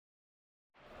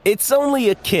It's only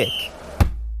a kick,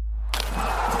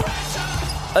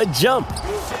 a jump,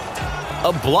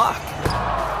 a block.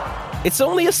 It's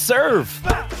only a serve.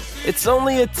 It's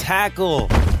only a tackle,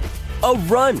 a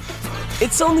run.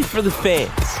 It's only for the fans.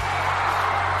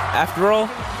 After all,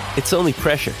 it's only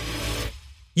pressure.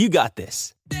 You got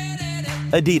this.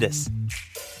 Adidas.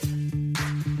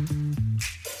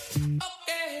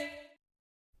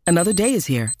 Another day is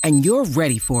here, and you're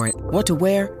ready for it. What to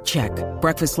wear? Check.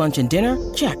 Breakfast, lunch, and dinner?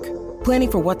 Check.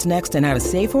 Planning for what's next and how to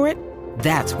save for it?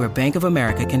 That's where Bank of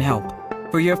America can help.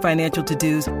 For your financial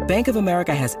to-dos, Bank of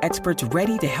America has experts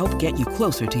ready to help get you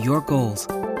closer to your goals.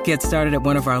 Get started at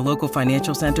one of our local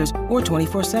financial centers or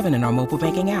 24/7 in our mobile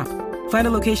banking app. Find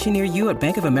a location near you at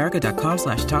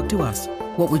bankofamerica.com/talktous.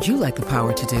 What would you like the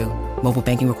power to do? Mobile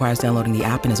banking requires downloading the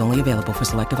app and is only available for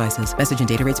select devices. Message and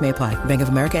data rates may apply. Bank of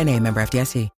America N.A., member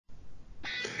FDIC.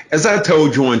 As I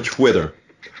told you on Twitter,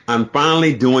 I'm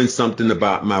finally doing something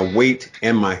about my weight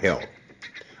and my health.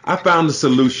 I found a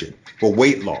solution for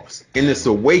weight loss, and it's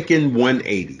Awaken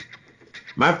 180.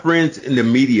 My friends in the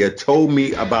media told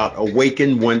me about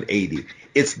Awaken 180.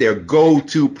 It's their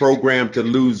go-to program to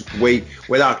lose weight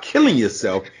without killing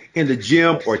yourself in the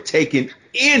gym or taking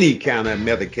any kind of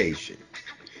medication.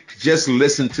 Just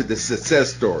listen to the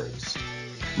success stories.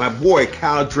 My boy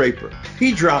Kyle Draper,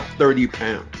 he dropped 30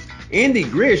 pounds. Andy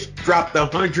Grish dropped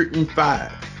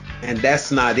 105. And that's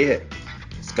not it.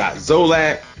 Scott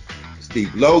Zolak,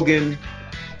 Steve Logan,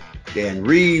 Dan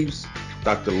Reeves,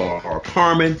 Dr. Laura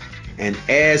Carmen, and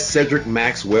add Cedric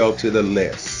Maxwell to the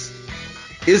list.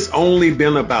 It's only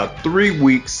been about 3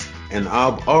 weeks and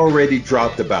I've already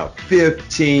dropped about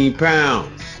 15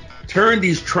 pounds. Turn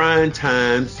these trying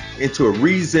times into a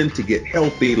reason to get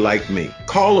healthy like me.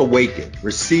 Call Awaken.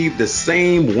 Receive the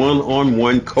same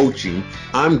one-on-one coaching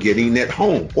I'm getting at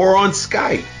home or on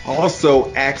Skype. Also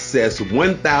access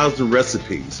 1,000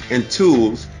 recipes and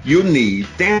tools you need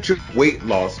to ensure weight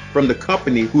loss from the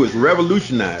company who has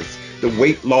revolutionized the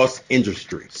weight loss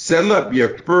industry. Set up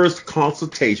your first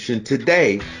consultation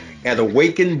today at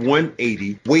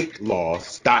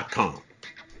awaken180weightloss.com.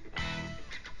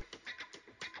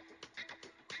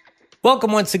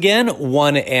 Welcome once again,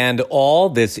 one and all.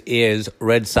 This is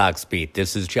Red Sox Beat.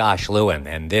 This is Josh Lewin,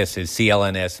 and this is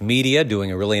CLNS Media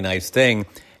doing a really nice thing,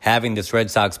 having this Red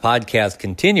Sox podcast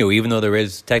continue, even though there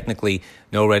is technically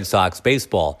no Red Sox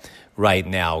baseball right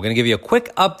now. We're going to give you a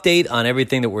quick update on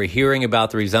everything that we're hearing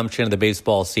about the resumption of the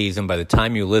baseball season. By the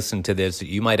time you listen to this,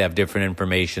 you might have different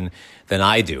information than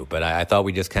I do, but I thought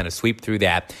we'd just kind of sweep through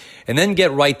that and then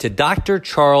get right to Dr.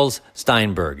 Charles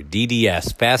Steinberg,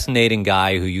 DDS, fascinating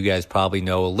guy who you guys probably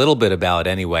know a little bit about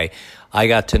anyway. I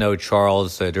got to know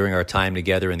Charles during our time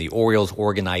together in the Orioles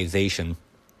organization.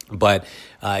 But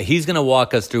he's going to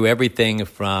walk us through everything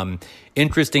from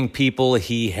interesting people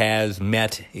he has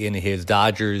met in his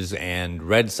Dodgers and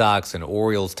Red Sox and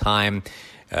Orioles time,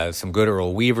 some good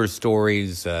Earl Weaver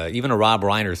stories, even a Rob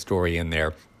Reiner story in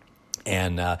there.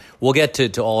 And we'll get to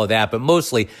all of that. But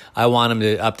mostly, I want him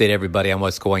to update everybody on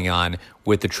what's going on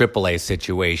with the AAA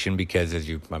situation because, as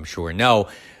you, I'm sure, know,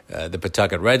 the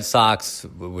Pawtucket Red Sox,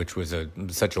 which was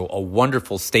such a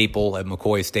wonderful staple at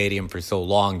McCoy Stadium for so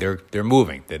long, they're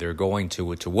moving. They're going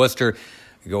to Worcester,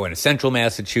 going to Central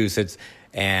Massachusetts,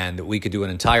 and we could do an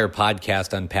entire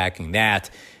podcast unpacking that.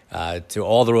 To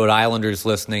all the Rhode Islanders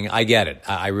listening, I get it.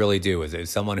 I really do. As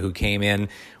someone who came in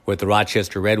with the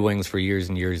Rochester Red Wings for years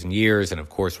and years and years, and of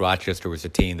course Rochester was a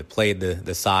team that played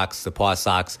the Sox, the Paw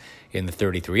Sox, in the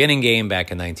 33-inning game back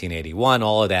in 1981,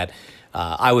 all of that.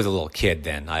 I was a little kid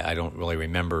then. I don't really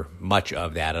remember much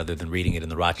of that other than reading it in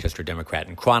the Rochester Democrat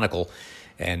and Chronicle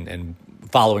and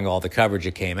following all the coverage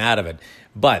that came out of it.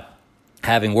 But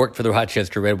having worked for the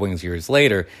Rochester Red Wings years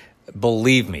later,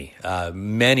 believe me,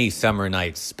 many summer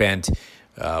nights spent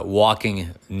walking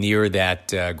near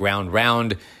that ground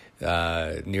round,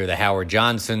 near the Howard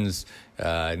Johnsons,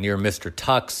 near Mr.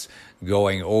 Tuck's,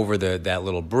 going over that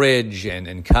little bridge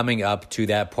and coming up to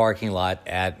that parking lot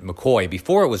at McCoy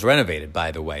before it was renovated,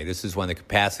 by the way. This is when the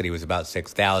capacity was about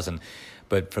 6,000.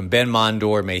 But from Ben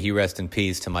Mondor, may he rest in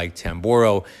peace, to Mike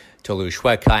Tamburo, to Lou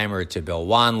Schweckheimer, to Bill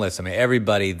Wanless, I mean,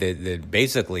 everybody that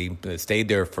basically stayed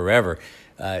there forever.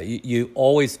 You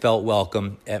always felt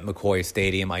welcome at McCoy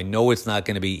Stadium. I know it's not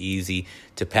going to be easy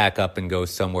to pack up and go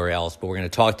somewhere else, but we're going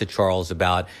to talk to Charles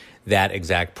about that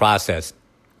exact process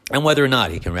and whether or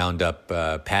not he can round up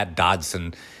Pat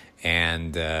Dodson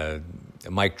and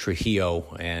Mike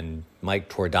Trujillo and Mike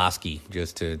Twardowski,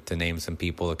 just to name some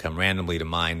people that come randomly to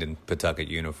mind in Pawtucket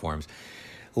uniforms.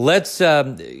 Let's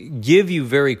give you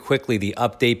very quickly the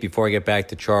update before I get back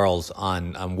to Charles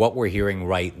on what we're hearing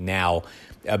right now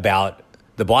about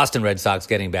the Boston Red Sox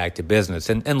getting back to business.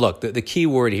 And look, the key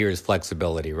word here is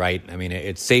flexibility, right? I mean,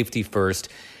 it's safety first.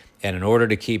 And in order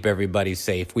to keep everybody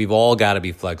safe, we've all got to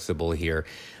be flexible here.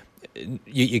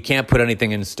 You can't put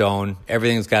anything in stone.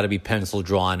 Everything's got to be pencil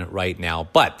drawn right now.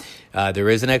 But there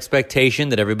is an expectation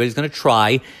that everybody's going to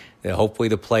try. Hopefully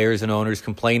the players and owners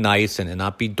can play nice and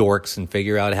not be dorks and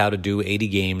figure out how to do 80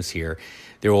 games here.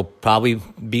 There will probably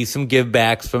be some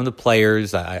givebacks from the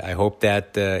players. I hope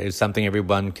that is something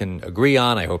everyone can agree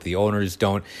on. I hope the owners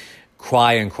don't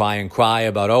cry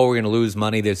about, oh, we're going to lose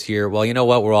money this year. Well, you know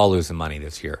what? We're all losing money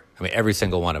this year. I mean, every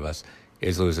single one of us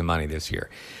is losing money this year.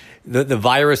 The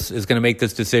virus is going to make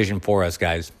this decision for us,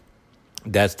 guys.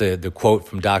 That's the quote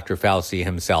from Dr. Fauci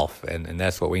himself, and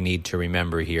that's what we need to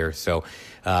remember here. So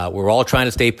we're all trying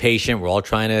to stay patient. We're all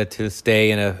trying to stay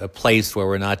in a place where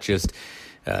we're not just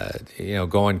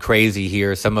going crazy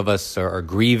here. Some of us are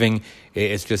grieving.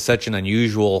 It's just such an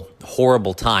unusual,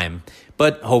 horrible time.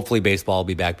 But hopefully baseball will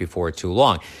be back before too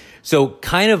long. So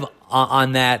kind of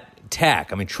on that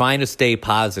tack, I mean, trying to stay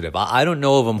positive. I don't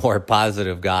know of a more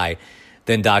positive guy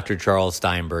than Dr. Charles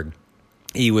Steinberg.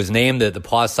 He was named the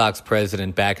Paw Sox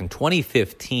president back in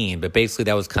 2015, but basically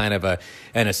that was kind of an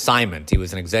assignment. He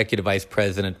was an executive vice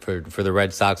president for the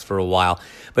Red Sox for a while,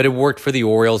 but it worked for the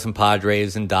Orioles and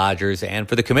Padres and Dodgers and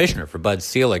for the commissioner, for Bud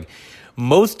Selig.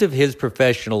 Most of his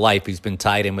professional life, he's been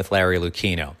tied in with Larry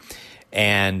Lucchino.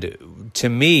 And to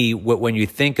me, when you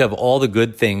think of all the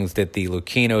good things that the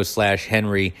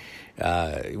Lucchino/Henry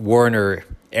Warner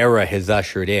era has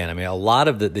ushered in, I mean, a lot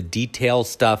of the detail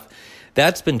stuff,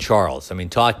 that's been Charles. I mean,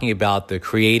 talking about the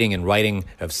creating and writing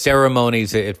of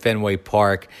ceremonies at Fenway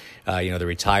Park, the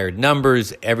retired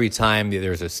numbers, every time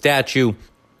there's a statue,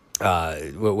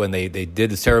 when they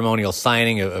did the ceremonial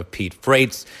signing of Pete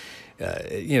Frates,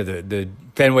 the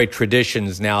Fenway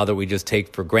traditions now that we just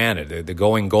take for granted, the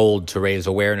going gold to raise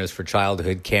awareness for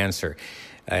childhood cancer,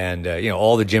 and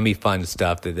all the Jimmy Fund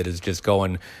stuff that is just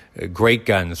going great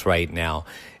guns right now.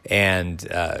 And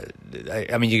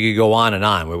I mean, you could go on and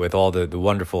on with all the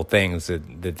wonderful things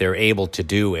that they're able to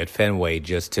do at Fenway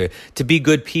just to be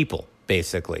good people,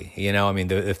 basically. I mean,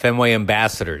 the Fenway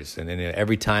ambassadors, and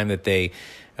every time that they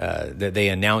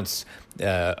announce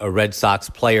a Red Sox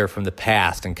player from the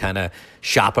past and kind of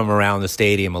shop him around the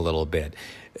stadium a little bit.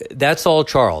 That's all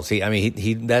Charles. He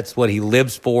that's what he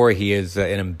lives for. He is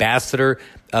an ambassador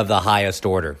of the highest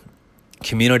order.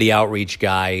 Community outreach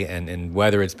guy, and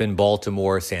whether it's been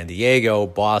Baltimore, San Diego,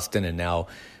 Boston, and now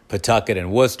Pawtucket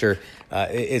and Worcester,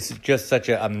 it's just such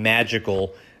a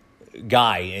magical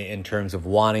guy in terms of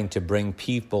wanting to bring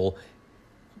people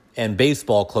and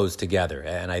baseball close together.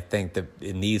 And I think that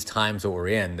in these times that we're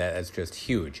in, that's just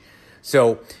huge.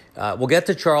 So we'll get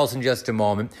to Charles in just a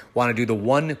moment. Want to do the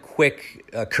one quick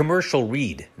commercial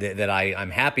read that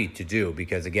I'm happy to do,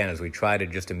 because, again, as we try to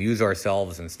just amuse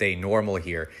ourselves and stay normal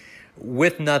here,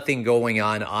 with nothing going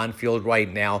on field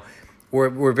right now,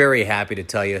 we're very happy to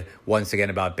tell you once again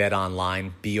about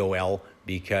BetOnline, BOL,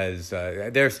 because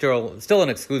they're still an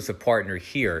exclusive partner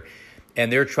here, and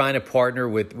they're trying to partner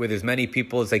with as many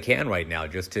people as they can right now,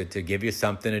 just to give you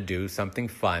something to do, something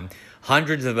fun.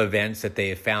 Hundreds of events that they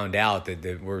have found out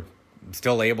that we're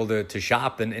still able to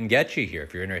shop and get you here.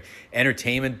 If you're into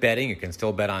entertainment betting, you can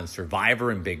still bet on Survivor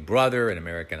and Big Brother and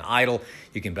American Idol.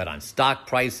 You can bet on stock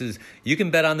prices. You can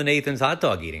bet on the Nathan's hot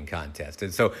dog eating contest.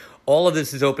 And so all of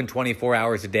this is open 24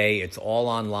 hours a day. It's all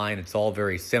online. It's all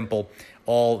very simple,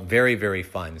 all very, very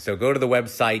fun. So go to the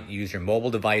website, use your mobile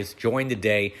device, join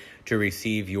today to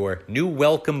receive your new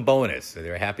welcome bonus. So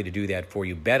they're happy to do that for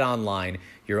you. BetOnline,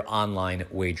 your online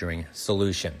wagering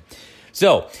solution.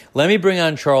 So let me bring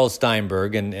on Charles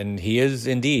Steinberg, and he is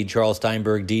indeed Charles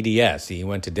Steinberg, DDS. He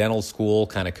went to dental school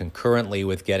kind of concurrently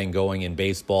with getting going in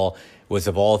baseball, was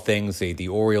of all things the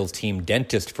Orioles team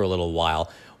dentist for a little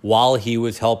while he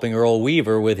was helping Earl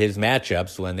Weaver with his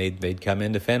matchups when they'd come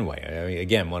into Fenway. I mean,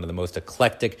 again, one of the most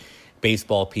eclectic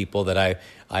baseball people that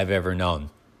I've ever known.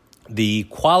 The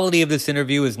quality of this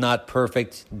interview is not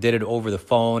perfect. Did it over the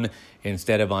phone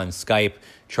instead of on Skype.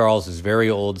 Charles is very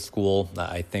old school.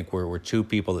 I think we're two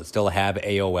people that still have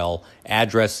AOL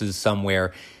addresses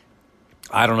somewhere.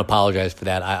 I don't apologize for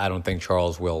that. I don't think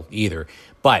Charles will either.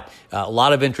 But a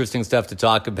lot of interesting stuff to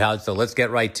talk about, so let's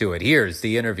get right to it. Here's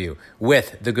the interview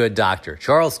with the good doctor,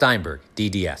 Charles Steinberg,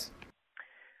 DDS.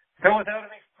 So without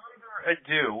any further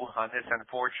ado on this,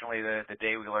 unfortunately, the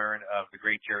day we learn of the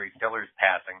great Jerry Stiller's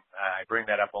passing, I bring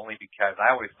that up only because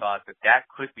I always thought that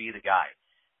could be the guy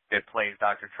that plays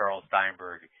Dr. Charles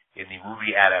Steinberg in the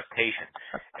movie adaptation.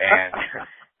 And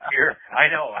I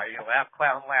know. You laugh,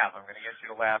 clown, laugh. I'm going to get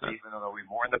you to laugh, even though we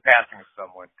mourn the passing of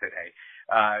someone today.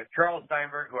 Charles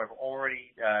Steinberg, who I've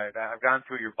gone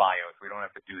through your bios. We don't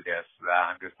have to do this.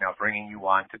 I'm just now bringing you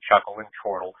on to chuckle and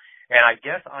chortle. And I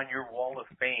guess on your wall of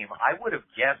fame, I would have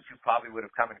guessed you probably would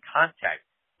have come in contact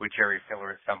with Jerry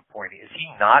Stiller at some point. Is he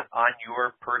not on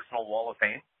your personal wall of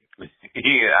fame?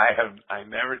 I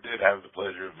never did have the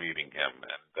pleasure of meeting him,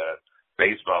 and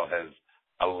baseball has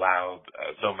allowed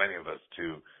so many of us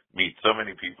to meet so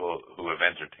many people who have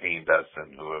entertained us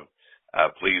and who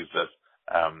have pleased us,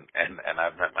 and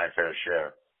I've met my fair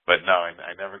share. But no,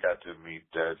 I never got to meet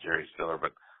Jerry Stiller.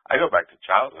 But I go back to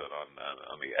childhood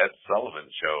on the Ed Sullivan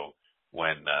Show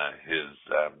when his,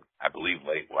 I believe,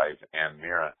 late wife Ann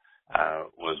Mira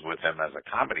was with him as a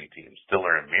comedy team,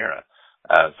 Stiller and Mira.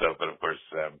 But of course,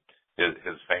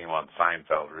 his fame on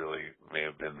Seinfeld really may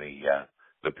have been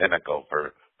the pinnacle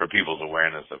for people's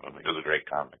awareness of him. He was a great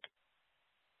comic.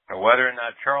 Whether or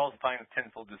not Charles finds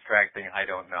tinsel distracting, I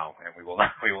don't know, and we will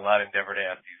not endeavor to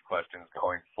ask these questions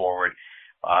going forward.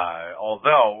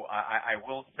 Although I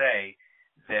will say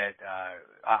that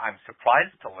I'm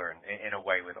surprised to learn, in a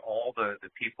way, with all the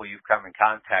people you've come in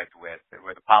contact with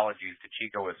apologies to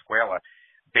Chico Escuela,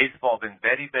 baseball been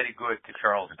very, very good to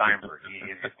Charles Steinberg.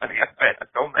 He's met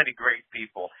so many great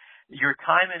people. Your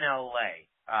time in L.A.,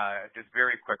 just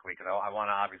very quickly, because I want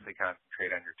to obviously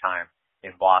concentrate on your time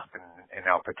in Boston and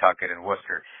now Pawtucket and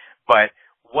Worcester. But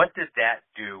what did that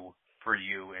do for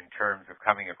you in terms of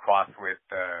coming across with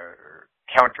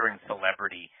countering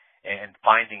celebrity and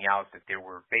finding out that there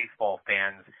were baseball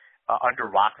fans under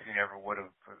rocks you never would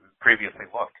have previously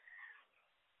looked?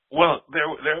 Well,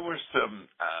 there were some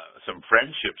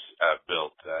friendships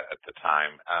built at the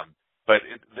time, but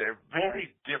they're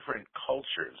very different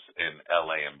cultures in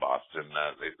L.A. and Boston.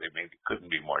 They maybe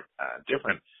couldn't be more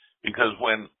different, because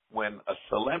when a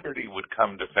celebrity would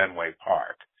come to Fenway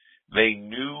Park, they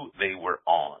knew they were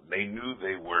on. They knew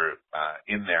they were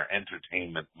in their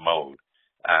entertainment mode.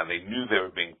 They knew they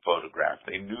were being photographed.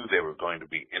 They knew they were going to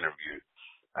be interviewed,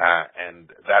 and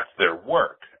that's their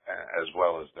work as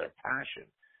well as their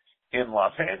passion. In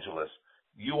Los Angeles,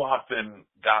 you often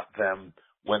got them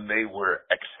when they were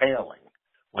exhaling,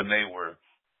 when they were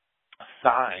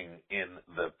sighing in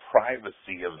the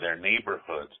privacy of their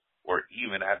neighborhoods, or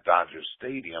even at Dodger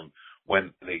Stadium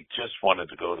when they just wanted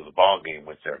to go to the ball game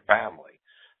with their family.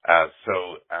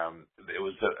 So it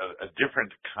was a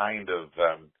different kind of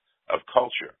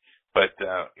culture. But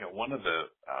one of the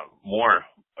more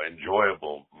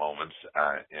enjoyable moments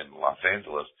in Los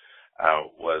Angeles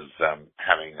was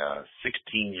having a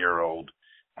 16-year-old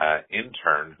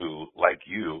intern who, like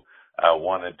you,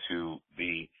 wanted to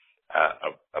be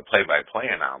a play-by-play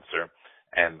announcer,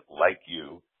 and like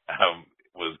you,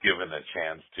 was given a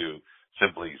chance to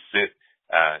simply sit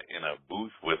in a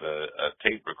booth with a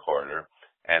tape recorder.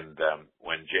 And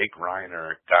when Jake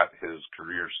Reiner got his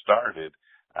career started,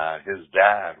 his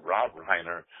dad, Rob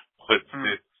Reiner, would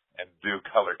sit and do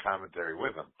color commentary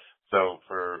with him. So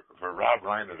for Rob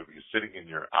Reiner to be sitting in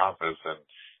your office and,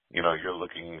 you're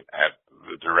looking at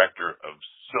the director of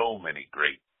so many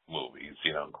great movies,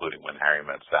 including When Harry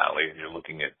Met Sally, and you're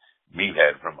looking at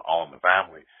Meathead from All in the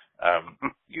Family,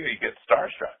 you get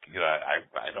starstruck.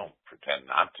 I don't pretend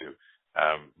not to.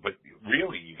 But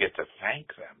really you get to thank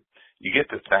them. You get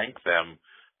to thank them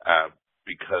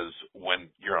because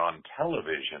when you're on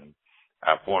television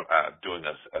for doing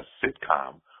a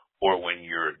sitcom, or when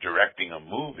you're directing a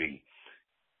movie,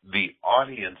 the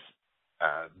audience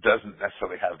doesn't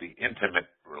necessarily have the intimate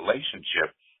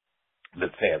relationship that,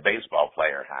 say, a baseball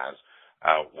player has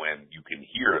when you can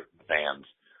hear fans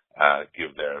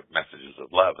give their messages of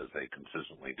love, as they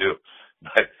consistently do.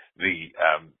 But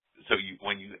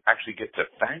when you actually get to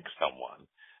thank someone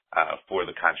for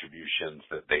the contributions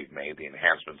that they've made, the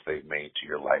enhancements they've made to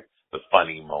your life, the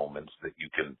funny moments that you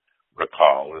can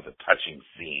recall, or the touching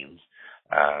scenes,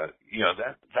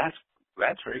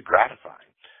 that's very gratifying.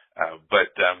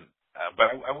 But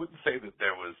I wouldn't say that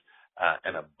there was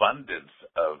an abundance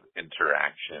of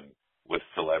interaction with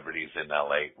celebrities in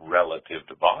LA relative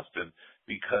to Boston,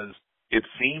 because it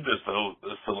seemed as though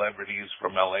the celebrities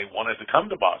from LA wanted to come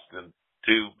to Boston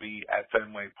to be at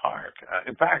Fenway Park.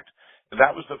 In fact,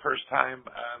 that was the first time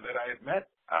that I had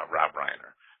met Rob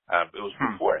Reiner. It was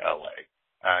before LA.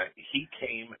 He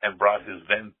came and brought his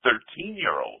then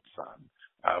 13-year-old son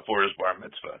for his bar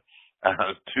mitzvah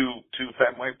to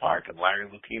Fenway Park, and Larry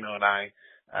Lucchino and I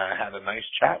had a nice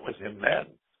chat with him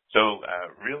then. So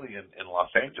really in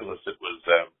Los Angeles, it was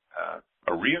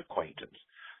a reacquaintance.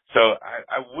 So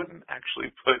I wouldn't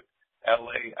actually put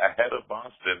LA ahead of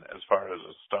Boston as far as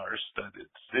a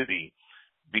star-studded city,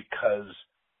 because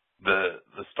the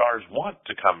stars want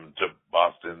to come to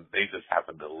Boston. They just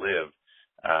happen to live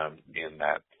in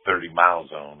that 30-mile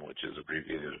zone, which is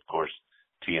abbreviated, of course,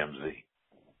 TMZ.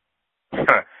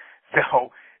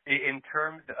 So, in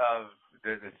terms of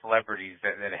the celebrities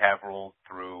that have rolled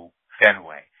through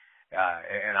Fenway,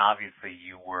 and obviously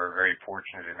you were very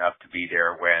fortunate enough to be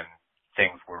there when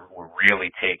things were really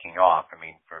taking off. I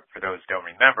mean, for those who don't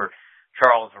remember,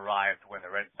 Charles arrived when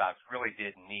the Red Sox really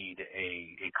did need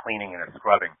a cleaning and a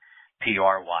scrubbing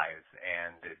PR-wise,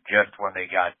 and just when they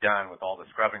got done with all the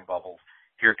scrubbing bubbles,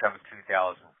 here comes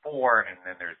 2004, and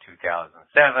then there's 2007,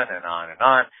 and on and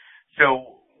on.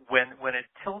 So when it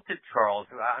tilted, Charles,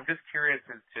 I'm just curious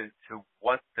as to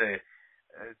what the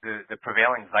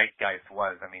prevailing zeitgeist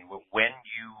was. I mean, when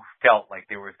you felt like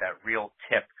there was that real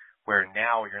tip where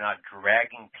now you're not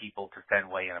dragging people to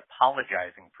Fenway and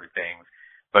apologizing for things,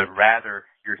 but rather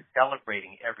you're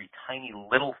celebrating every tiny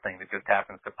little thing that just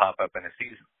happens to pop up in a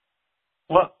season.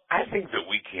 Well, I think that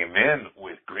we came in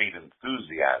with great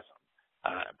enthusiasm,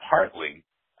 partly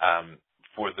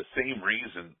for the same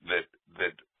reason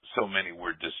that so many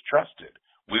were distrusted.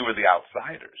 We were the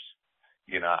outsiders.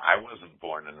 You know, I wasn't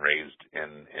born and raised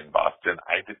in Boston.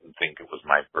 I didn't think it was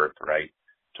my birthright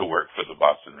to work for the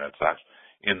Boston Red Sox.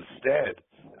 Instead,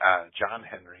 John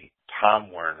Henry,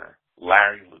 Tom Werner,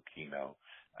 Larry Lucchino,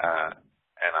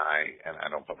 and I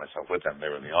don't put myself with them. They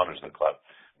were the owners of the club.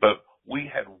 But we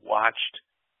had watched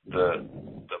the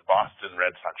Boston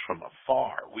Red Sox from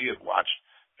afar. We had watched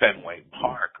Fenway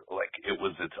Park like it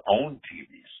was its own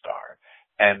TV star.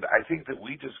 And I think that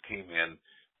we just came in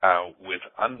with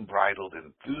unbridled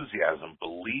enthusiasm,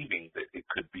 believing that it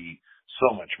could be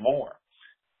so much more.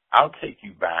 I'll take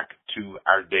you back to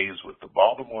our days with the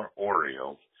Baltimore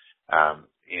Orioles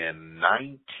in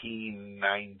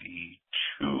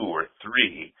 1992 or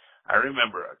 3. I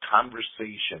remember a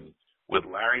conversation with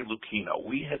Larry Lucchino.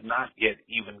 We had not yet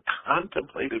even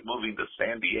contemplated moving to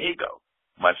San Diego,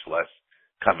 much less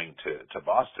coming to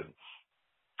Boston.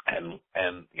 And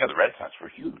you know, the Red Sox were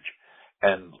huge.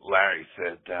 And Larry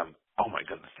said, oh my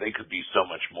goodness, they could be so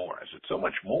much more. I said, so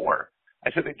much more?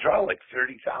 I said, they draw like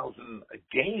 30,000 a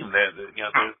game.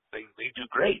 They do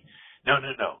great. No.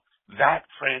 That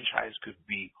franchise could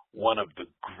be one of the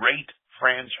great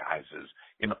franchises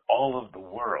in all of the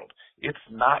world. It's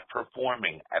not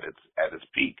performing at its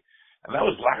peak. And that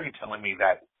was Larry telling me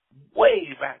that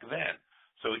way back then.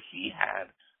 So he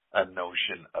had a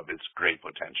notion of its great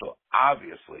potential.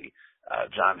 Obviously,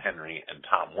 John Henry and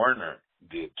Tom Werner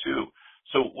did too.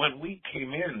 So when we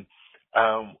came in,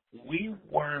 we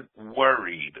weren't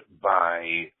worried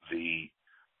by the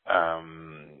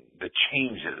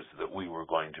changes that we were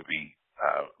going to be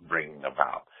bringing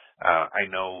about. I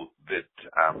know that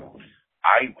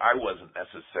I wasn't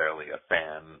necessarily a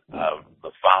fan of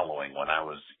the following when I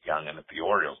was young and at the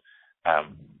Orioles.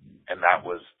 And that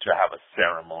was to have a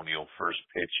ceremonial first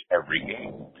pitch every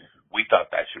game. We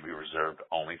thought that should be reserved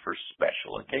only for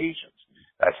special occasions.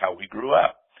 That's how we grew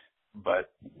up.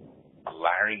 But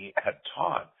Larry had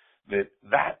taught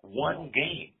that one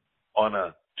game on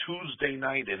a Tuesday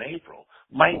night in April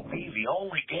might be the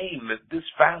only game that this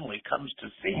family comes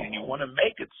to see, and you want to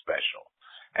make it special.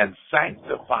 And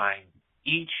sanctifying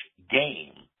each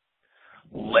game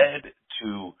led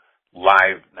to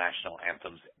live national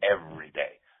anthems every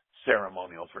day.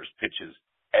 Ceremonial first pitches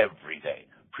every day,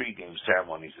 pregame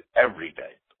ceremonies every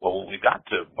day. Well, when we got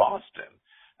to Boston,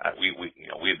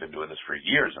 we had been doing this for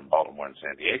years in Baltimore and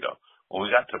San Diego. When we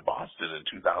got to Boston in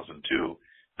 2002,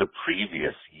 the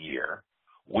previous year,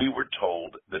 we were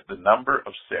told that the number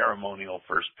of ceremonial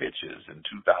first pitches in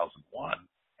 2001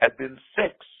 had been 6.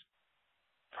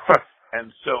 And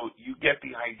so you get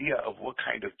the idea of what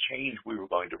kind of change we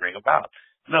were going to bring about.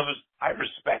 In other words, I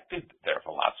respected their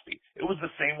philosophy. It was the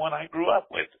same one I grew up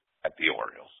with at the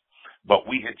Orioles. But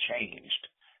we had changed,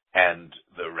 and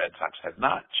the Red Sox had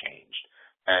not changed,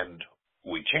 and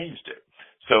we changed it.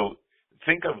 So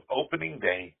think of opening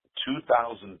day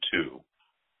 2002.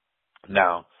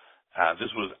 Now,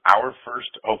 this was our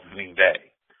first opening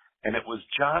day, and it was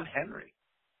John Henry,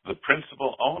 the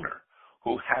principal owner,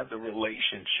 who had the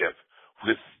relationship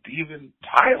with Steven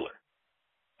Tyler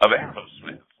of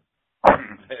Aerosmith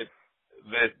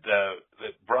that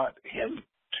brought him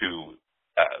to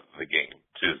the game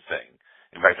to sing.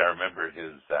 In fact, I remember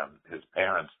his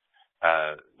parents.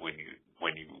 When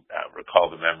you recall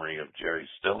the memory of Jerry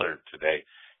Stiller today,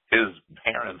 his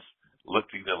parents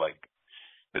looked either like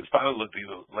his father looked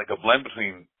either like a blend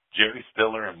between Jerry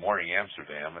Stiller and Maury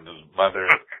Amsterdam, and his mother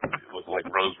looked like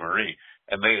Rosemary,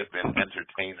 and they had been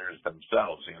entertainers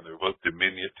themselves. You know, they were both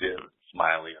diminutive,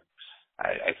 smiley.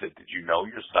 I said, did you know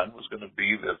your son was going to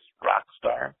be this rock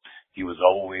star? he was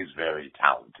always very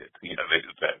talented. You know, they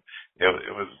just said they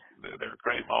were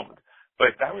great moments.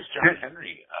 But that was John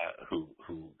Henry who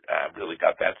really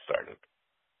got that started.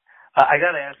 I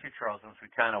got to ask you, Charles, since we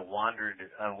kind of wandered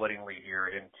unwittingly here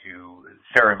into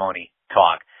ceremony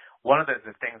talk, one of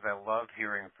the things I loved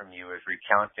hearing from you is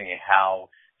recounting how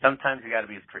sometimes you got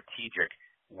to be strategic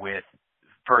with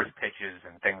first pitches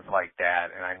and things like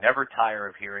that. And I never tire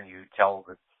of hearing you tell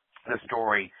the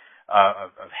story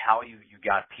of how you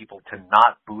got people to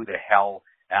not boo the hell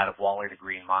out of Wally the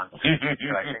Green Monster.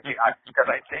 Because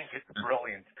I think it's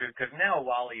brilliant. Because now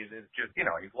Wally is just, you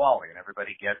know, he's Wally and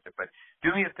everybody gets it. But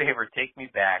do me a favor, take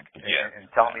me back and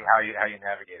tell me how you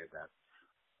navigated that.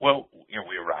 Well, you know,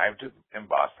 we arrived in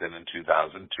Boston in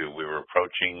 2002. We were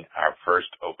approaching our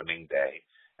first opening day,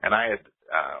 and I had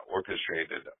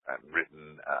orchestrated and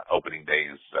written opening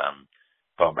days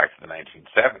going back to the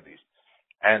 1970s.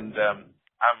 And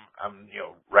I'm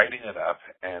writing it up,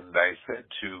 and I said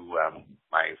to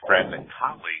my friend and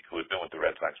colleague who had been with the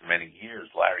Red Sox for many years,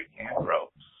 Larry Cambro,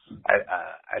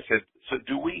 I said, so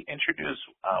do we introduce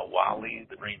Wally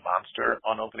the Green Monster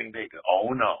on opening day?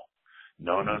 Oh, no.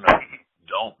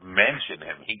 Don't mention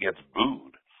him. He gets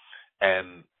booed.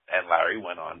 And Larry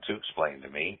went on to explain to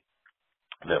me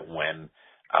that when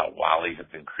Wally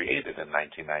had been created in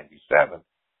 1997,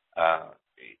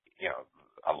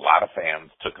 a lot of fans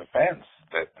took offense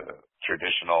that the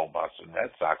traditional Boston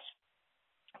Red Sox,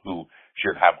 who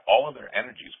should have all of their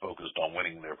energies focused on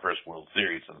winning their first World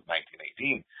Series since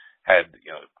 1918, had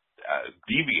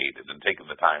deviated and taken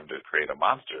the time to create a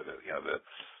monster.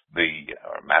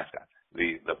 Or mascot.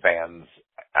 The fans,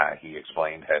 he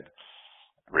explained, had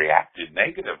reacted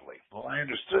negatively. Well, I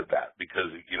understood that, because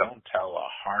you don't tell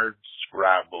a hard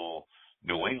scrabble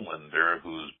New Englander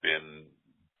who's been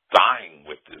dying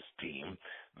with this team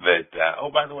that,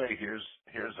 by the way, here's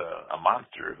a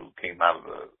monster who came out of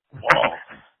the wall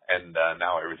and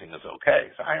now everything is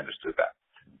okay. So I understood that.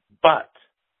 But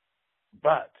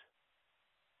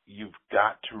you've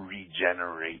got to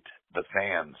regenerate the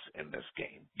fans in this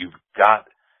game. You've got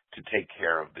to take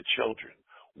care of the children.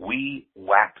 We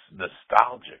wax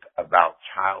nostalgic about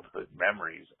childhood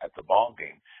memories at the ball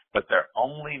game, but they're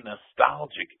only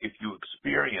nostalgic if you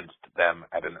experienced them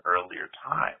at an earlier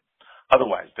time.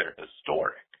 Otherwise, they're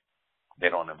historic. They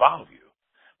don't involve you.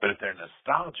 But if they're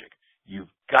nostalgic,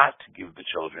 you've got to give the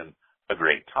children a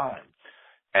great time.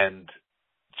 And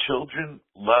children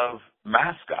love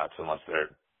mascots unless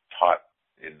they're taught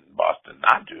in Boston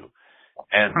not to.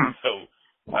 And so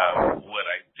what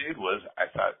I did was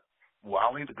I thought,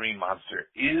 Wally the Green Monster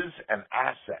is an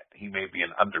asset. He may be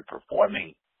an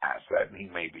underperforming asset, and he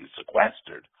may be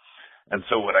sequestered. And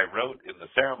so what I wrote in the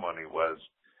ceremony was,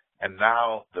 and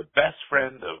now the best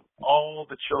friend of all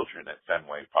the children at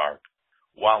Fenway Park,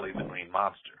 Wally the Green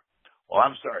Monster. Well,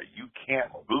 I'm sorry, you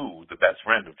can't boo the best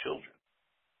friend of children.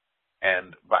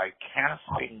 And by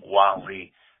casting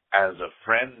Wally as a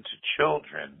friend to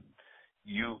children,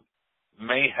 you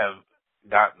may have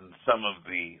gotten some of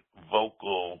the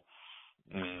vocal,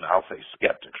 I'll say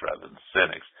skeptics rather than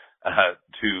cynics,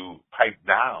 to pipe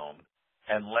down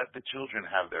and let the children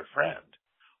have their friend.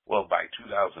 Well, by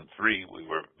 2003, we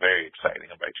were very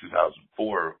exciting, and by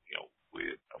 2004,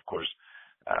 we of course,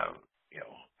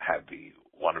 had the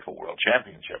wonderful World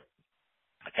Championship,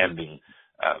 ending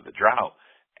the drought.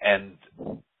 And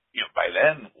by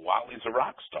then, Wally's a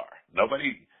rock star.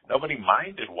 Nobody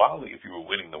minded Wally if you were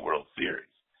winning the World Series.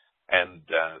 And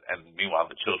meanwhile,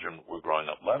 the children were growing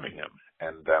up loving him.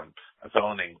 And a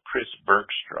fellow named Chris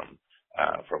Bergstrom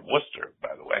from Worcester,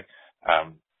 by the way,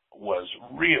 was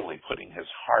really putting his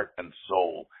heart and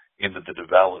soul into the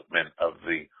development of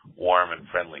the warm and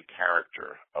friendly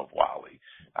character of Wally.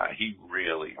 He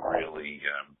really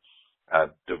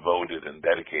devoted and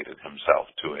dedicated himself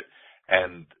to it.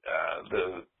 And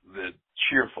the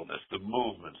cheerfulness, the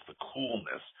movements, the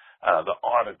coolness, the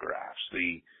autographs,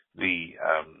 the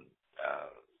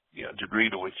degree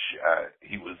to which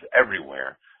he was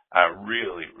everywhere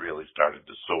really started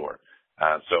to soar.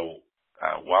 So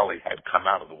Wally had come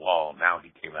out of the wall. Now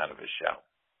he came out of his shell.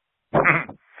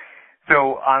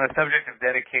 So on the subject of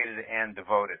dedicated and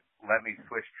devoted, let me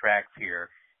switch tracks here.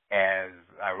 As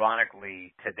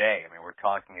ironically today, we're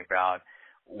talking about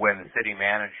when the city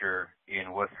manager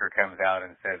in Worcester comes out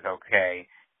and says, okay,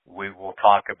 we will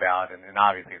talk about, and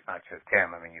obviously it's not just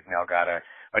him. You've now got a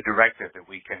directive that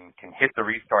we can hit the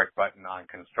restart button on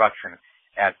construction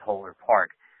at Polar Park.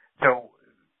 So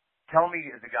tell me,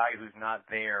 as a guy who's not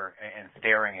there and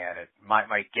staring at it,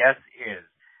 my guess is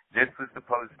this was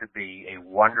supposed to be a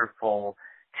wonderful,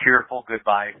 cheerful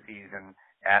goodbye season.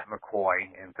 at McCoy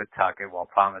in Pawtucket while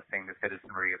promising the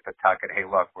citizenry of Pawtucket, hey,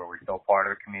 look, we're still part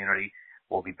of the community.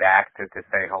 We'll be back to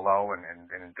say hello and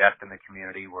invest in the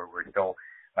community. We're still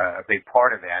a big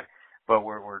part of that. But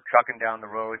we're trucking down the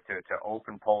road to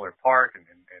open Polar Park and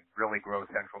really grow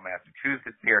central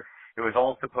Massachusetts here. It was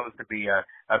all supposed to be a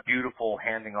beautiful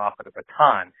handing off of the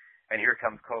baton, and here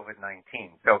comes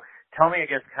COVID-19. So tell me, I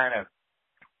guess, kind of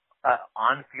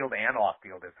on-field and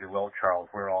off-field, if you will, Charles,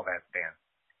 where all that stands.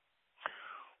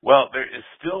 Well, there is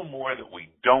still more that we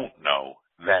don't know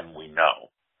than we know.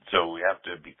 So we have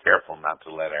to be careful not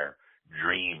to let our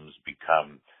dreams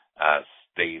become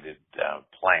stated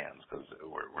plans, because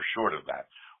we're short of that.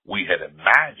 We had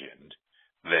imagined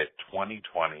that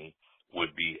 2020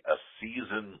 would be a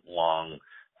season-long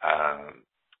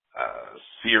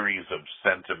series of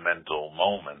sentimental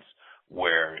moments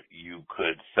where you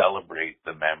could celebrate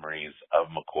the memories of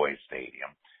McCoy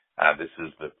Stadium. This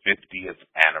is the 50th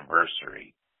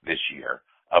anniversary this year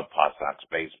of Paw Sox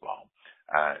baseball.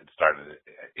 It started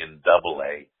in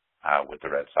Double-A with the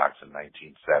Red Sox in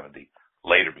 1970,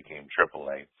 later became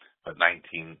Triple-A, but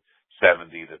 1970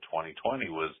 to 2020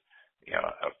 was,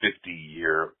 a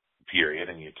 50-year period,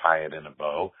 and you tie it in a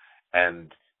bow.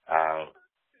 And,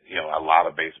 a lot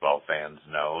of baseball fans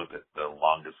know that the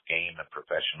longest game in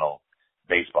professional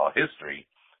baseball history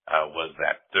was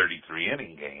that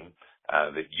 33-inning game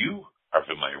that you are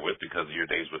familiar with because of your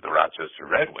days with the Rochester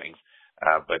Red Wings.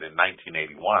 But in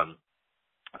 1981,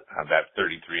 that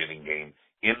 33-inning game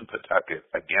in Pawtucket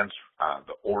against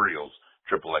the Orioles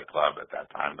AAA club at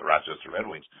that time, the Rochester Red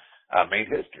Wings, made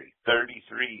history.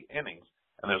 33 innings,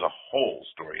 and there's a whole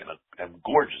story and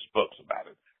gorgeous books about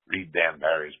it. Read Dan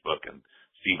Barry's book and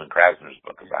Stephen Krasner's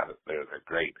book about it. They're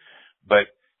great. But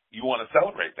you want to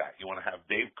celebrate that. You want to have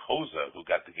Dave Koza, who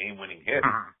got the game-winning hit,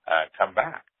 come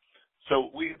back. So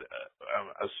we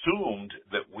assumed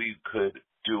that we could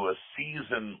do a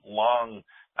season-long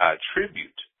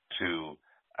tribute to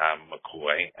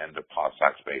McCoy and to Paw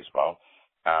Sox baseball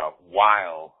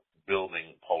while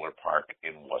building Polar Park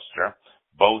in Worcester.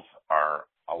 Both are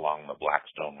along the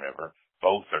Blackstone River.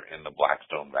 Both are in the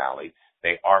Blackstone Valley.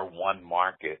 They are one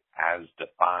market as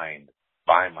defined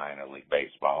by minor league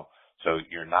baseball. So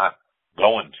you're not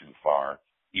going too far,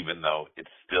 even though it's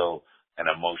still an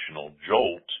emotional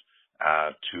jolt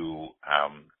to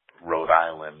Rhode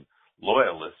Island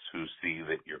loyalists who see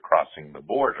that you're crossing the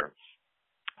border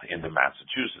into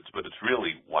Massachusetts, but it's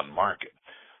really one market.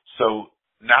 So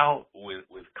now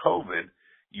with COVID,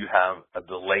 you have a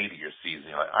delay to your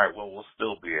season. You're like, all right, well, we'll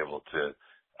still be able to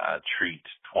treat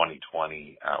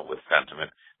 2020 with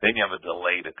sentiment. Then you have a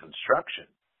delay to construction,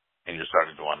 and you're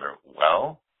starting to wonder,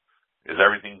 well, is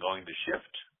everything going to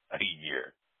shift a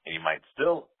year? And you might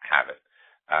still have it,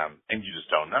 and you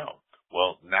just don't know.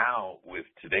 Well, now with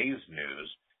today's news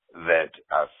that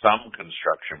some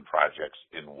construction projects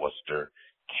in Worcester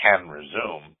can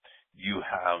resume, you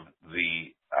have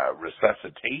the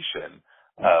resuscitation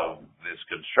of this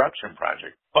construction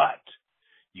project, but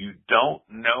you don't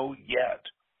know yet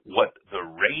what the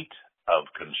rate of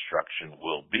construction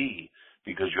will be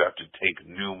because you have to take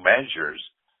new measures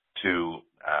to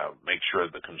make sure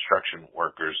the construction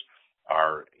workers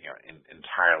are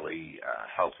entirely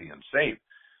healthy and safe.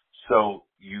 So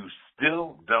you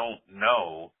still don't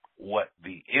know what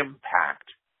the impact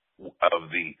of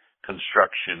the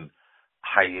construction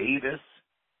hiatus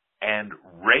and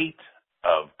rate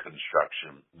of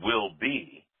construction will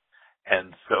be.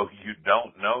 And so you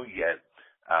don't know yet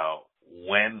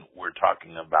when we're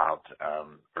talking about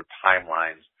for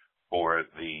timelines for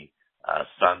the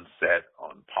sunset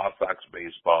on Paw Sox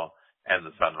baseball and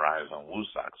the sunrise on Woo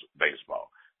Sox baseball.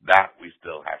 That we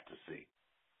still have to see.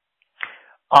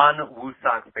 On Woo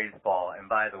Sox baseball, and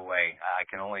by the way, I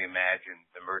can only imagine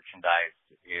the merchandise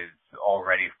is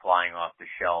already flying off the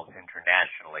shelves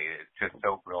internationally. It's just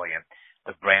so brilliant.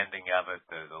 The branding of it,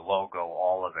 the logo,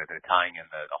 all of it, the tying in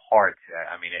the hearts.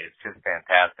 I mean, it's just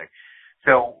fantastic.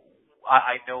 So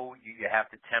I know you have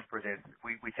to temper this.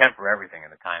 We temper everything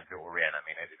in the times that we're in. I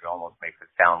mean, it almost makes it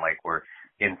sound like we're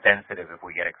insensitive if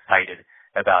we get excited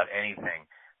about anything.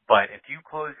 But if you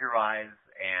close your eyes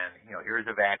and, here's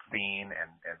a vaccine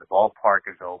and the ballpark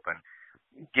is open,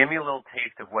 give me a little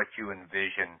taste of what you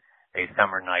envision a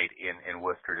summer night in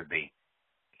Worcester to be.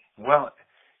 Well,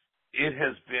 it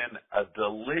has been a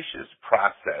delicious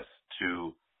process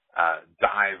to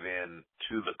dive in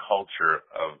to the culture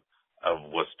of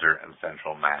Worcester and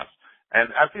Central Mass.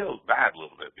 And I feel bad a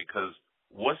little bit because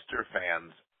Worcester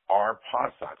fans are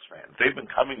Paw Sox fans. They've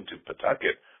been coming to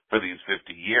Pawtucket for these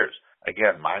 50 years.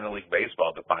 Again, minor league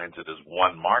baseball defines it as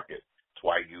one market. It's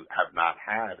why you have not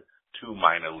had two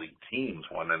minor league teams,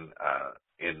 one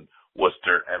in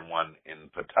Worcester and one in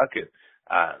Pawtucket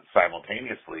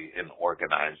simultaneously in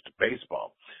organized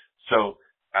baseball. So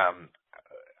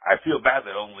I feel bad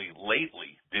that only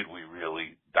lately did we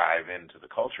really dive into the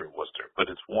culture of Worcester, but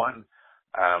it's one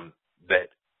that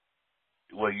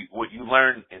what you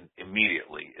learn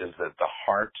immediately is that the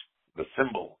heart, the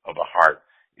symbol of a heart,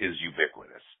 is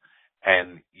ubiquitous.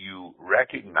 And you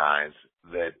recognize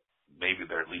that maybe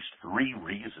there are at least three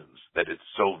reasons that it's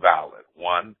so valid.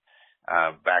 One,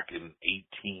 back in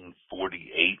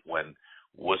 1848, when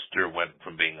Worcester went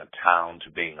from being a town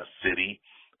to being a city,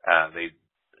 they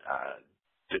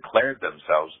declared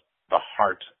themselves the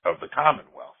heart of the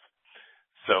Commonwealth.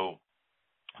 So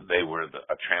they were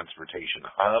a transportation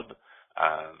hub.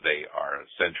 They are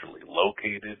centrally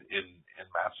located in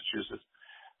Massachusetts.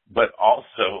 But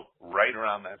also, right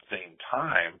around that same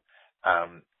time,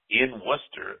 in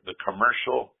Worcester, the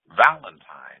commercial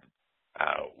Valentine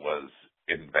was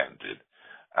invented.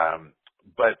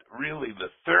 But really,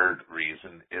 the third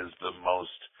reason is the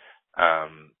most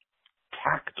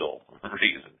tactile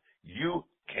reason. You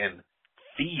can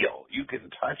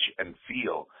touch and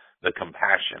feel the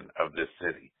compassion of this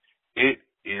city. It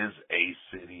is a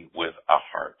city with a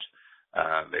heart.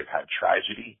 They've had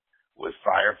tragedy with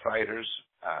firefighters,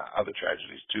 other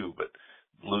tragedies too, but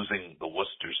losing the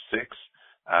Worcester Six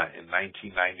in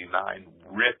 1999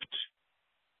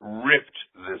 ripped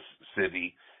this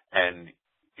city. And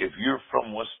if you're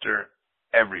from Worcester,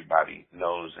 everybody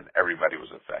knows and everybody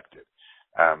was affected.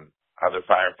 Other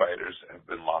firefighters have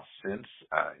been lost since,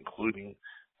 including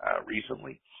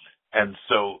recently. And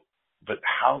so, but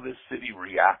how this city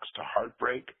reacts to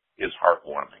heartbreak is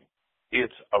heartwarming.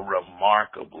 It's a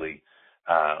remarkably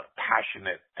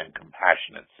passionate and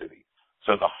compassionate city.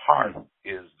 So the heart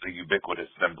is the ubiquitous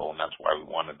symbol, and that's why we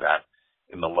wanted that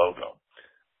in the logo.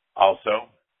 Also,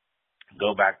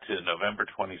 go back to November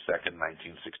 22nd,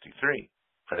 1963.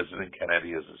 President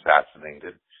Kennedy is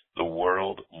assassinated. The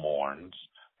world mourns.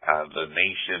 The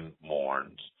nation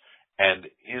mourns. And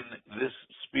in this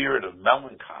spirit of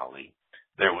melancholy,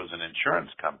 there was an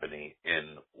insurance company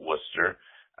in Worcester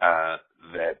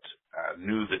that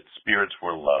knew that spirits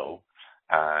were low,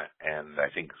 and I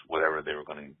think whatever they were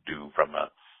going to do from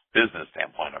a business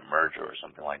standpoint, a merger or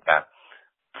something like that,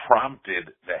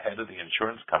 prompted the head of the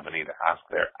insurance company to ask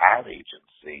their ad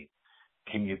agency,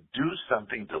 can you do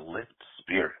something to lift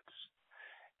spirits?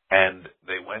 And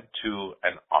they went to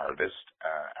an artist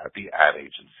at the ad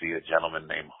agency, a gentleman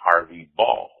named Harvey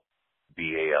Ball,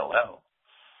 B-A-L-L.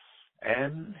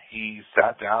 And he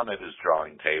sat down at his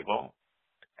drawing table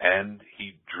and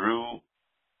he drew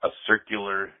a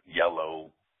circular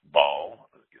yellow ball,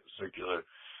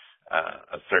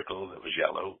 a circle that was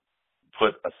yellow,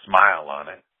 put a smile on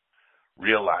it,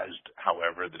 realized,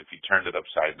 however, that if he turned it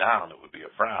upside down, it would be a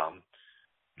frown,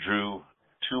 drew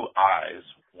two eyes,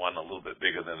 one a little bit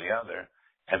bigger than the other,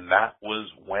 and that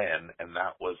was when and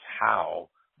that was how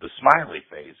the smiley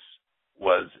face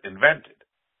was invented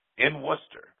in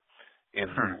Worcester. In,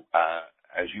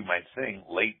 as you might sing,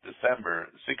 late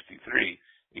December 63,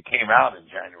 it came out in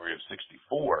January of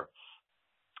 64,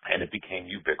 and it became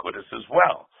ubiquitous as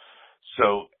well.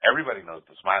 So everybody knows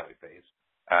the smiley face,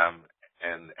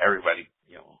 and everybody,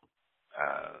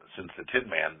 since the Tin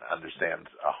Man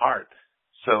understands a heart.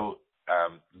 So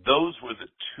those were the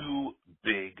two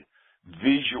big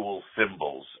visual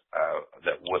symbols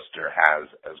that Worcester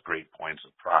has as great points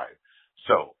of pride.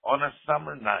 So on a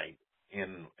summer night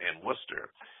in Worcester,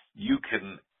 you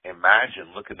can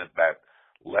imagine looking at that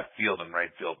left field and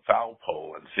right field foul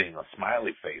pole and seeing a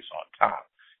smiley face on top.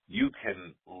 You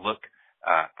can look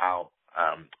out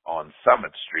on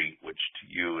Summit Street, which to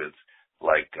you is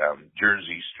like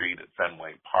Jersey Street at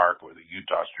Fenway Park or the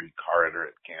Utah Street corridor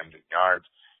at Camden Yards.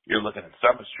 You're looking at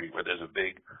Summit Street where there's a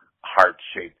big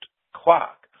heart-shaped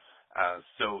clock.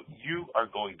 So you are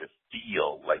going to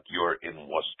feel like you're in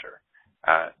Worcester.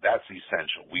 That's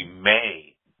essential. We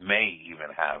may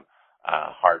even have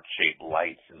heart-shaped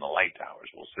lights in the light towers.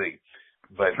 We'll see.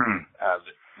 But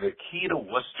the key to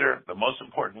Worcester, the most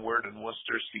important word in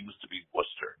Worcester seems to be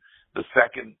Worcester. The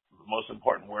second most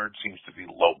important word seems to be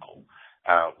local.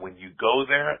 When you go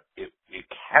there, it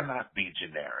cannot be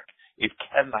generic. It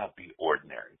cannot be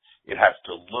ordinary. It has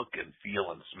to look and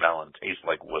feel and smell and taste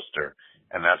like Worcester.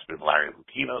 And that's been Larry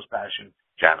Lucchino's passion,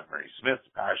 Janet Murray Smith's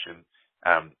passion.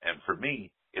 And for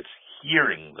me, it's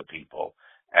hearing the people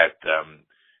at,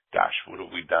 what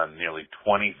have we done? Nearly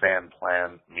 20 fan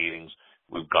plan meetings.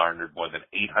 We've garnered more than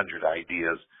 800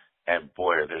 ideas. And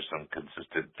boy, there's some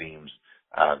consistent themes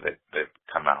that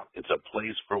come out. It's a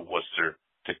place for Worcester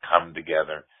to come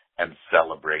together and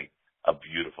celebrate a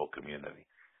beautiful community.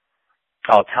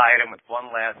 I'll tie it in with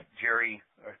one last, Jerry,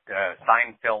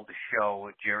 Seinfeld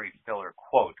show Jerry Stiller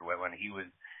quote when he was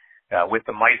with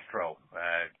the maestro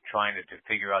trying to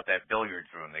figure out that billiards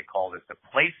room. They called it the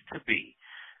place to be.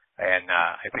 And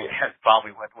I think that's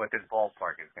probably what this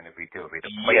ballpark is going to be too. It'll be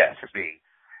the place to be.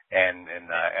 And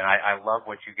I love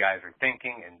what you guys are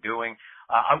thinking and doing.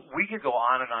 We could go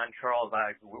on and on, Charles.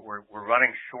 We're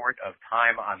running short of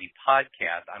time on the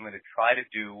podcast. I'm going to try to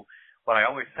do what I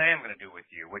always say I'm going to do with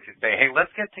you, which is say, hey,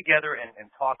 let's get together and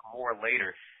talk more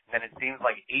later. And then it seems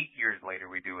like 8 years later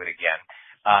we do it again.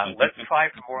 Let's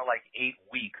try for more like 8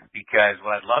 weeks, because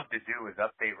what I'd love to do is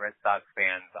update Red Sox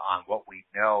fans on what we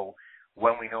know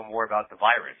when we know more about the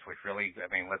virus, which really, I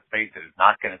mean, let's face it, is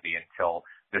not going to be until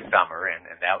the summer, and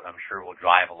that I'm sure will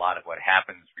drive a lot of what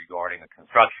happens regarding the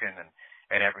construction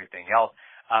and everything else.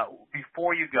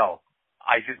 Before you go,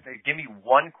 give me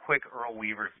one quick Earl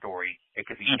Weaver story. It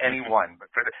could be anyone, but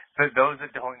for those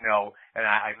that don't know, and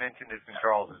I mentioned this in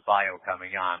Charles's bio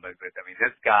coming on, but I mean,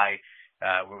 this guy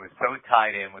was so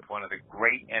tied in with one of the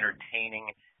great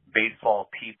entertaining baseball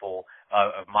people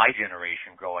of my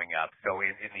generation growing up. So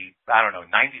in the, 90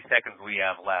 seconds we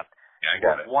have left, I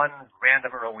got it. One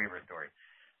random Earl Weaver story.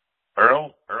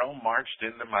 Earl marched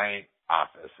into my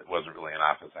office. It wasn't really an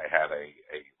office. I had a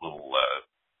little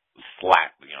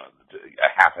slat,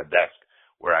 a half a desk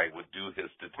where I would do his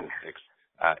statistics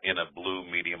in a blue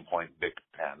medium point Bic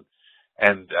pen.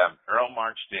 And Earl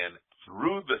marched in,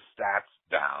 threw the stats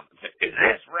down, said, "Is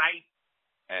this right?"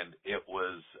 And it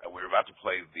was, we were about to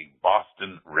play the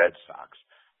Boston Red Sox.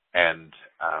 And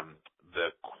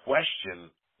the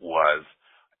question was,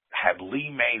 had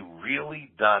Lee May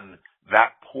really done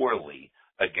that poorly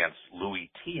against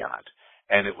Louis Tiant?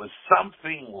 And it was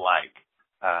something like,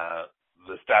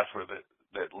 the stats were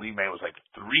that Lee May was like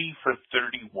 3 for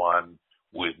 31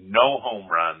 with no home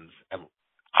runs and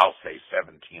I'll say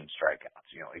 17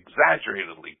 strikeouts,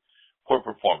 exaggerately poor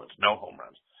performance, no home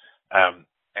runs.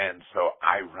 And so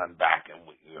I run back and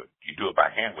you do it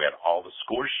by hand. We had all the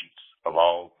score sheets of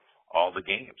all the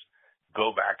games.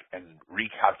 Go back and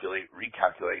recalculate.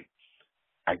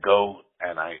 I go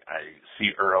and I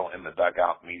see Earl in the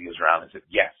dugout, media's around, and said,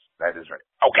 "Yes, that is right."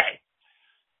 Okay.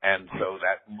 And so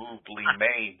that moved Lee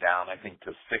May down, I think,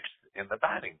 to 6th in the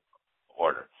batting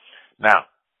order. Now,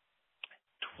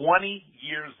 20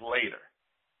 years later,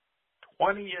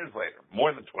 more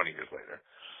than 20 years later,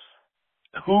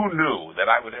 who knew that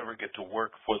I would ever get to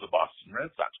work for the Boston Red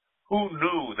Sox? Who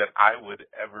knew that I would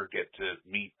ever get to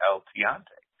meet El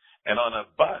Tiante? And on a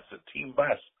team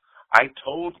bus, I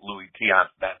told Louis Tiant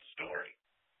that story.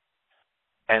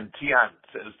 And Tiant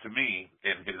says to me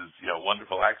in his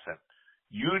wonderful accent,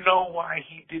 "You know why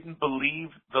he didn't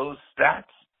believe those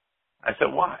stats?" I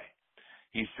said, "Why?"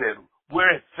 He said,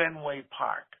 "We're at Fenway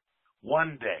Park.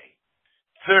 One day,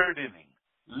 3rd inning,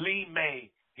 Lee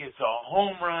May hits a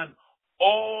home run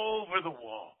over the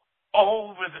wall,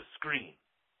 over the screen."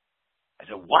 I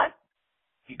said, "What?"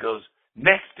 He goes,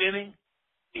 "Next inning,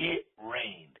 it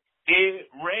rained. It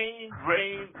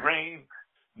rained.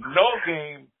 No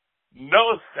game,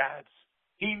 no stats.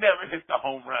 He never hit the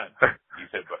home run." He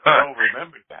said, "But Earl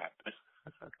remembered that."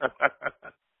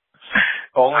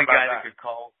 Only guy that could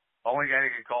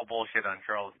call bullshit on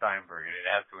Charles Steinberg, and it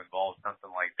has to involve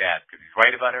something like that, because he's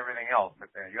right about everything else. But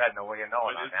you had no way of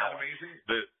knowing on that one. Isn't that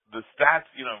amazing? The stats,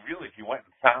 really, if you went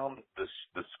and found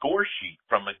the score sheet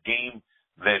from a game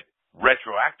that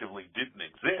retroactively didn't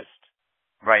exist,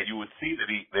 right, you would see that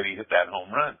he hit that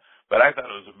home run. But I thought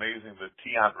it was amazing that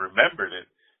Tiant remembered it,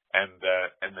 and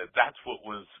that's what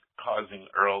was causing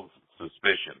Earl's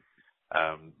suspicion.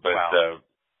 Wow.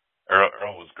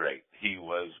 Earl was great. He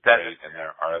was great, and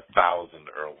there are 1,000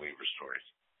 Earl Weaver stories.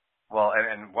 Well,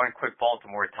 and one quick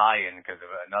Baltimore tie-in, because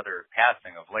of another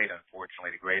passing of late,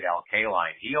 unfortunately, the great Al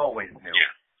Kaline. He always knew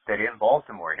that in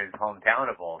Baltimore, his hometown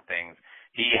of all things,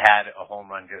 he had a home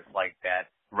run just like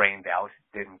that, rained out,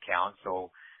 didn't count,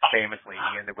 so famously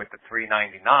he ended with the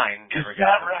 399. Is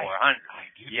that right? 400. I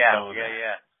do know know that.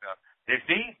 Yeah. So,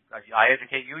 see, I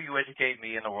educate you, you educate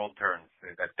me, and the world turns.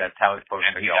 That's how it's supposed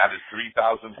to go. And he got his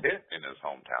 3,000th hit in his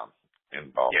hometown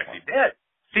in Baltimore. Yes, he did.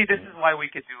 See, this is why we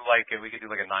could do like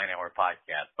a 9-hour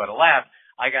podcast. But alas,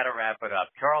 I got to wrap it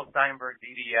up. Charles Steinberg,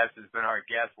 DDS, has been our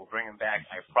guest. We'll bring him back,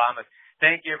 I promise.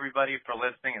 Thank you, everybody, for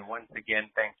listening. And once again,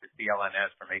 thanks to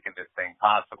CLNS for making this thing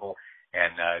possible.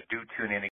 And do tune in again.